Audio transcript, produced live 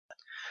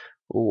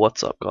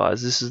What's up,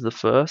 guys? This is the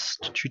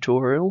first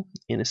tutorial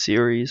in a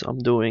series I'm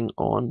doing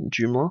on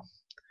Joomla.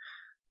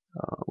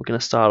 We're going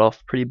to start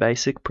off pretty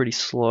basic, pretty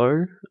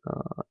slow,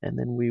 and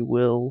then we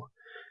will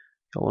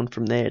go on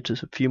from there to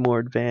a few more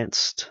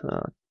advanced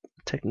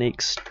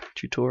techniques,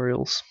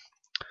 tutorials.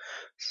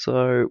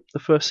 So the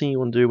first thing you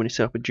want to do when you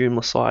set up a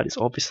Joomla site is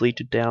obviously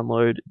to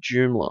download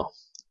Joomla.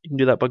 You can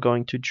do that by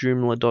going to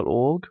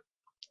joomla.org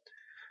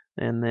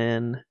and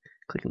then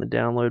clicking the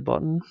download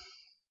button.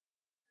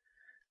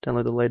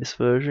 Download the latest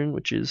version,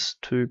 which is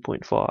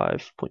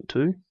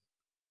 2.5.2.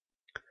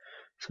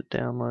 So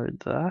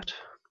download that.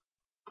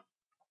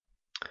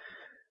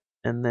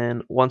 And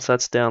then once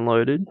that's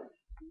downloaded,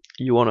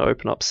 you want to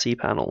open up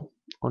cPanel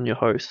on your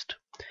host.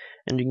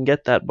 And you can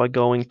get that by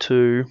going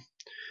to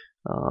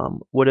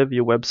whatever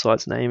your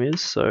website's name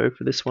is. So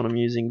for this one I'm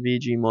using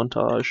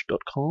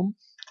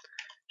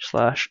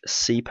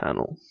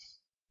vgmontage.com/cpanel.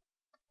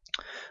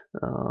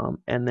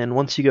 And then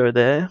once you go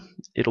there,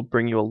 it'll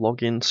bring you a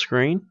login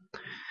screen,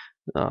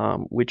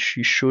 which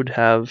you should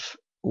have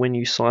when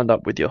you signed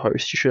up with your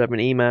host. You should have an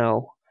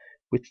email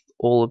with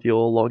all of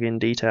your login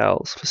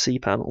details for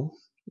cPanel.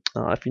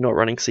 If you're not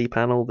running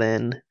cPanel,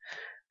 then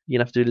you're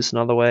gonna have to do this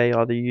another way,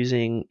 either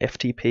using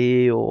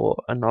FTP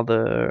or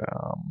another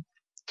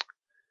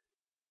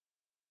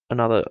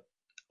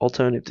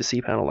alternative to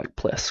cPanel like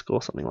Plesk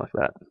or something like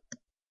that.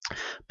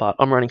 But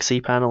I'm running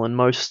cPanel, and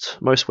most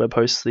web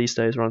hosts these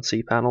days run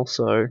cPanel,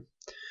 so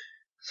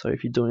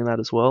if you're doing that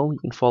as well, you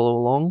can follow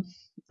along.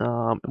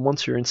 And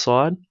once you're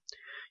inside,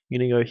 you're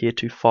going to go here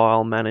to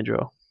File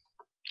Manager.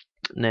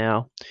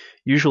 Now,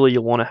 usually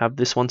you'll want to have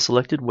this one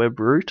selected, web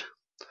root,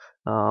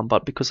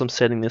 but because I'm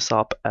setting this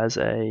up as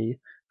a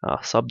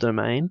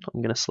subdomain,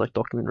 I'm going to select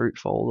document root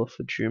folder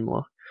for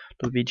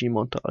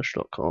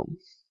joomla.vgmontage.com.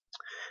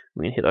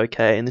 I'm going to hit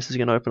OK, and this is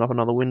going to open up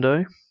another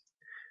window,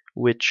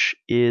 which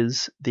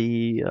is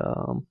the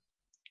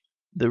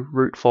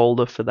root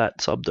folder for that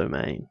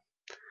subdomain.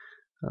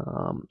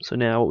 So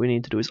now what we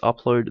need to do is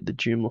upload the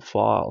Joomla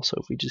file. So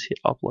if we just hit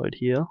upload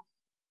here,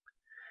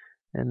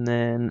 and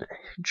then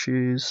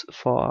choose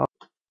file.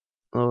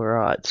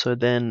 Alright, so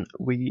then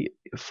we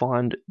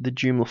find the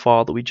Joomla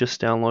file that we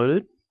just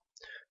downloaded.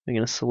 We're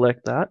going to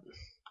select that,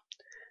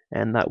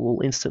 and that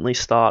will instantly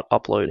start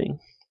uploading.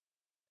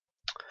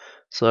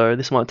 So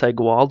this might take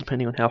a while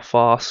depending on how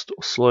fast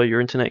or slow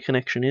your internet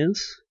connection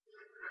is.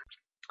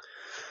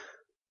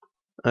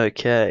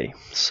 Okay,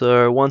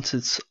 so once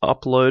it's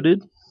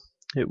uploaded,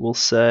 it will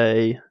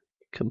say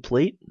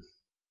complete,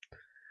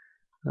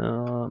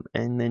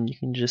 and then you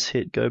can just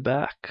hit go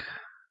back.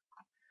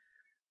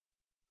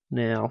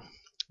 Now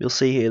you'll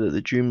see here that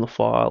the Joomla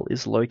file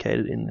is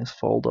located in this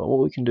folder.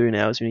 What we can do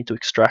now is we need to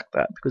extract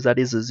that, because that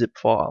is a zip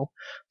file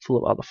full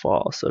of other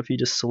files. So if you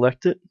just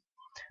select it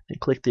and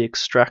click the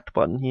extract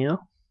button here,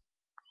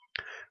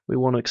 we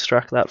want to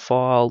extract that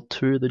file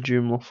to the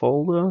Joomla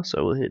folder,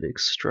 so we'll hit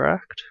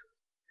extract,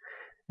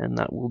 and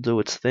that will do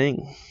its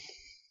thing.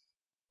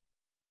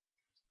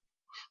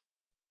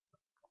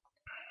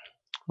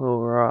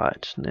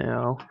 Alright,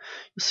 now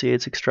you'll see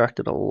it's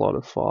extracted a lot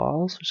of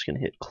files. I'm just going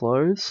to hit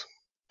close,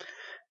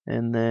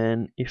 and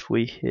then if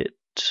we hit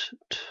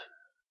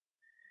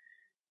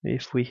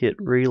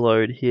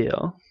reload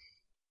here,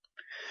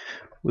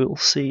 we'll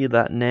see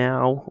that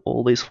now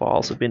all these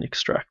files have been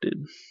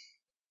extracted.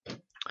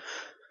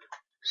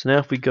 So now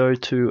if we go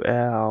to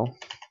our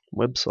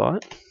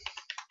website,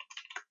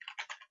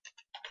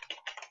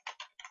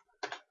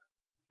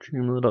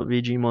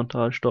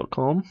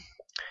 joomla.vgmontage.com,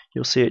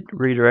 you'll see it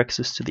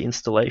redirects us to the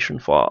installation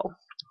file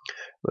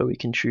where we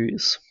can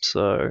choose.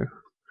 So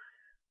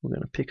we're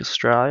going to pick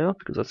Australia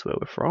because that's where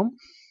we're from.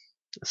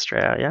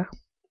 Australia.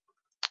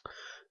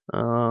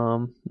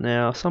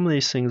 Now some of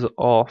these things are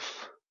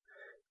off.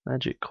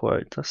 Magic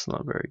quote, that's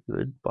not very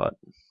good, but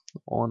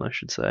on, I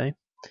should say.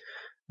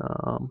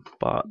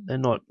 But they're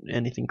not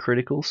anything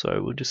critical,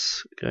 so we'll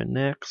just go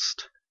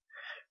next.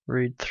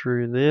 Read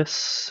through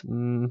this.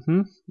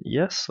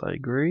 Yes, I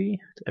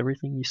agree to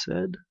everything you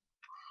said.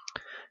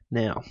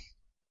 Now,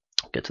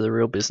 get to the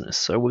real business.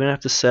 So we're going to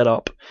have to set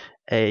up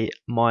a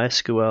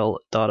MySQL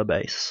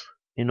database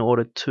in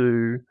order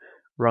to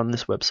run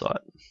this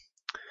website.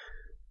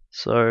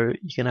 So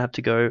you're going to have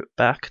to go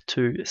back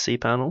to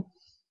cPanel,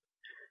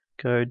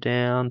 go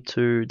down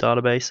to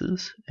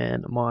databases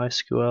and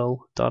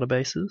MySQL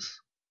databases.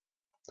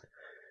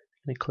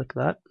 I'm going to click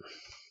that.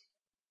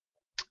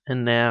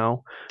 And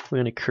now we're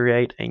going to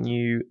create a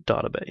new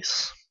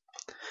database.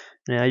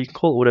 Now you can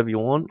call it whatever you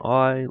want.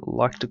 I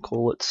like to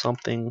call it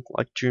something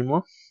like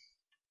Joomla,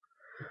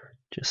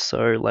 just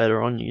so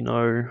later on you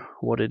know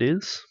what it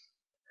is.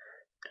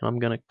 And I'm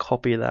going to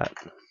copy that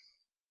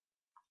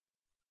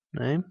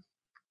name.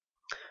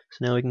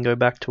 So now we can go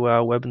back to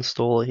our web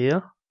installer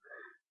here,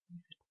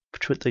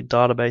 put the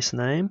database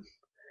name,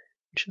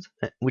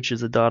 which is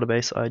the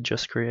database I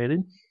just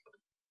created.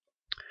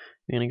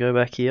 We're going to go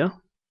back here.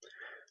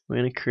 We're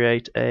going to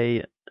create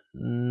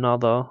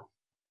another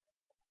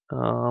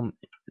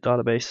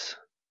database.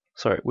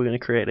 Sorry, we're going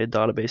to create a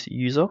database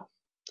user,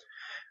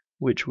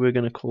 which we're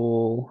going to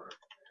call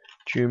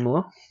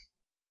Joomla.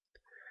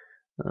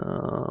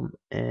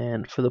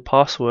 And for the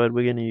password,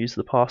 we're going to use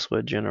the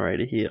password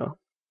generator here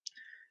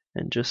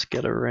and just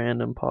get a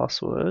random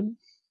password.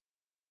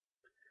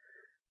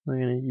 We're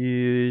going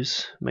to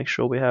make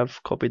sure we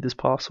have copied this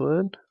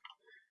password.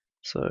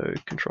 So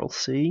Control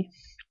C,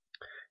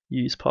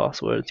 use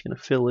password, it's going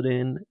to fill it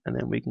in, and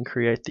then we can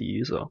create the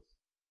user.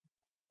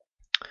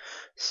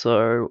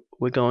 So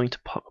we're going to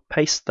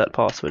paste that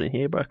password in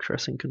here by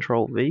pressing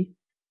Control V,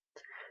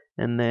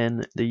 and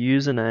then the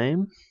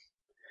username,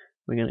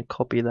 we're going to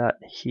copy that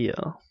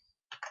here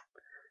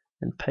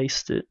and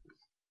paste it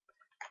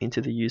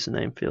into the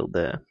username field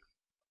there.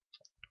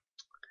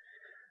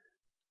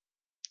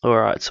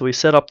 Alright, so we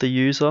set up the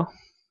user,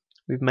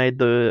 we've made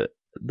the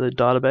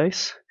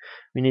database,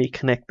 we need to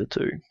connect the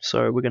two.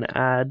 So we're going to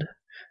add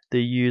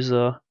the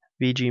user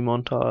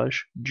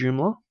vgmontage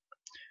Joomla,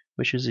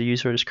 which is the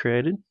user has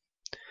created,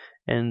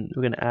 and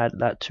we're going to add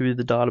that to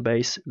the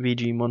database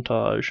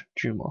vgmontage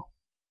Joomla.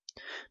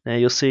 Now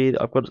you'll see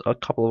I've got a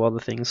couple of other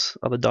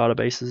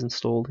databases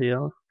installed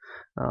here,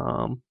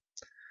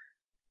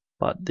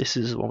 but this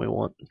is what we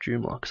want,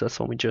 Joomla, because that's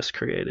the one we just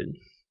created.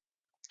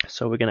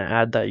 So we're going to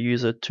add that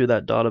user to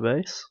that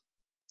database.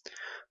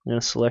 I'm going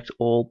to select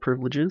all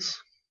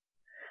privileges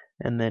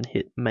and then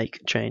hit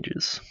make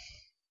changes.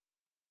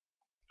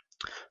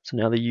 So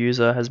now the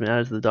user has been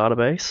added to the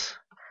database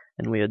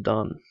and we are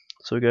done.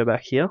 So we go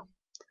back here,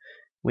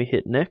 we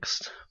hit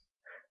next,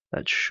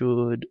 that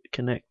should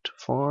connect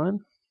fine.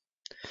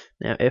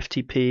 Now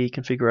FTP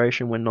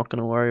configuration we're not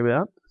going to worry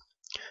about,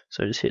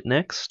 so just hit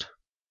next,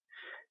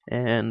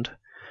 and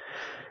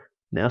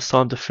now it's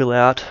time to fill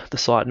out the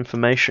site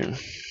information.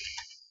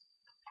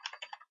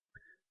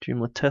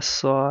 Joomla test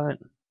site,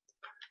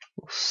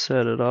 we'll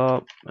set it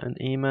up, an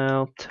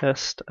email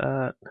test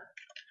at,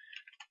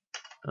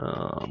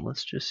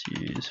 let's just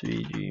use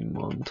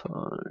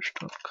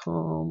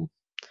vgmontage.com.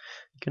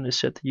 You're going to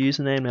set the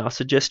username. Now I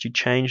suggest you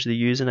change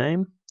the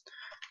username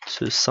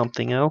to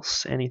something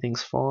else,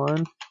 anything's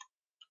fine.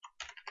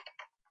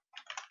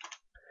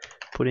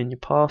 Put in your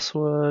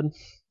password.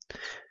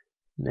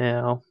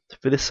 Now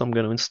for this I'm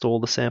going to install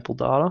the sample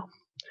data,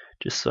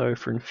 just so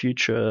for in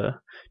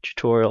future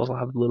tutorials I'll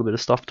have a little bit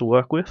of stuff to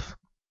work with.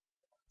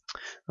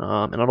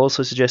 And I'd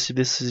also suggest if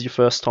this is your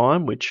first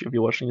time, which if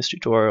you're watching this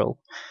tutorial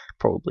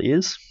probably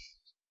is,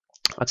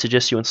 I'd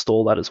suggest you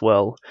install that as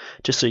well,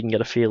 just so you can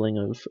get a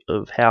feeling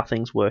of how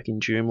things work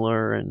in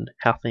Joomla and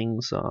how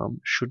things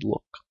should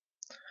look.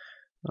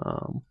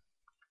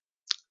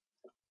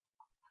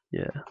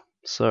 Yeah,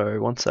 so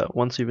once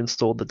you've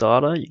installed the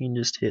data, you can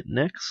just hit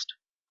next.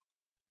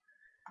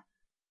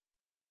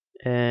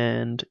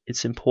 And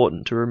it's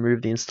important to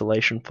remove the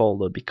installation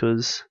folder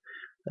because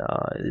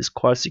there's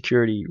quite a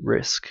security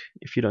risk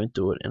if you don't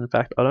do it. And in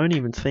fact, I don't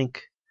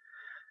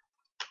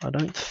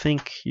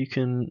think you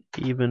can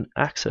even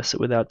access it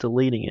without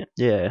deleting it.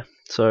 Yeah,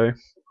 so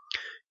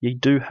you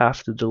do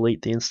have to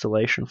delete the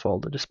installation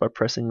folder just by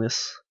pressing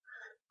this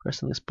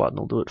button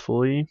will do it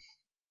for you.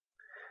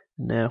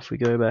 Now if we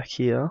go back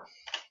here,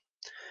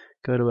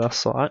 go to our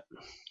site,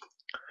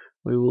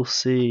 we will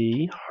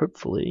see,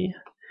 hopefully,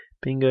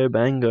 bingo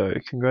bango,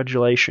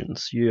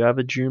 congratulations, you have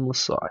a Joomla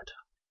site.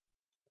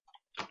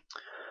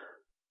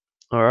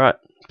 Alright,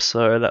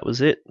 so that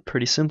was it.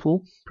 Pretty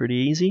simple, pretty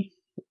easy.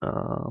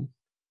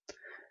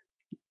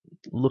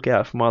 Look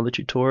out for my other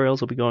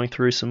tutorials. I'll be going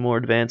through some more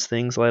advanced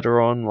things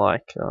later on,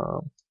 like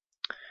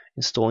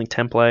installing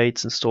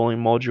templates, installing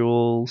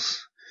modules,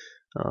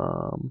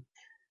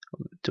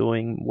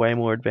 doing way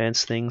more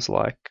advanced things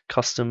like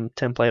custom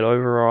template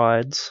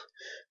overrides,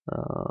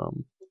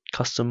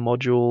 custom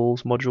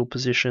modules, module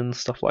positions,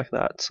 stuff like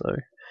that. So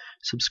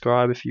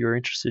subscribe if you're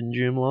interested in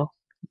Joomla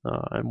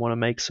and want to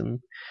make some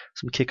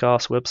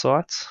kick-ass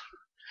websites.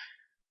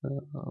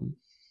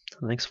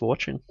 Thanks for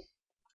watching.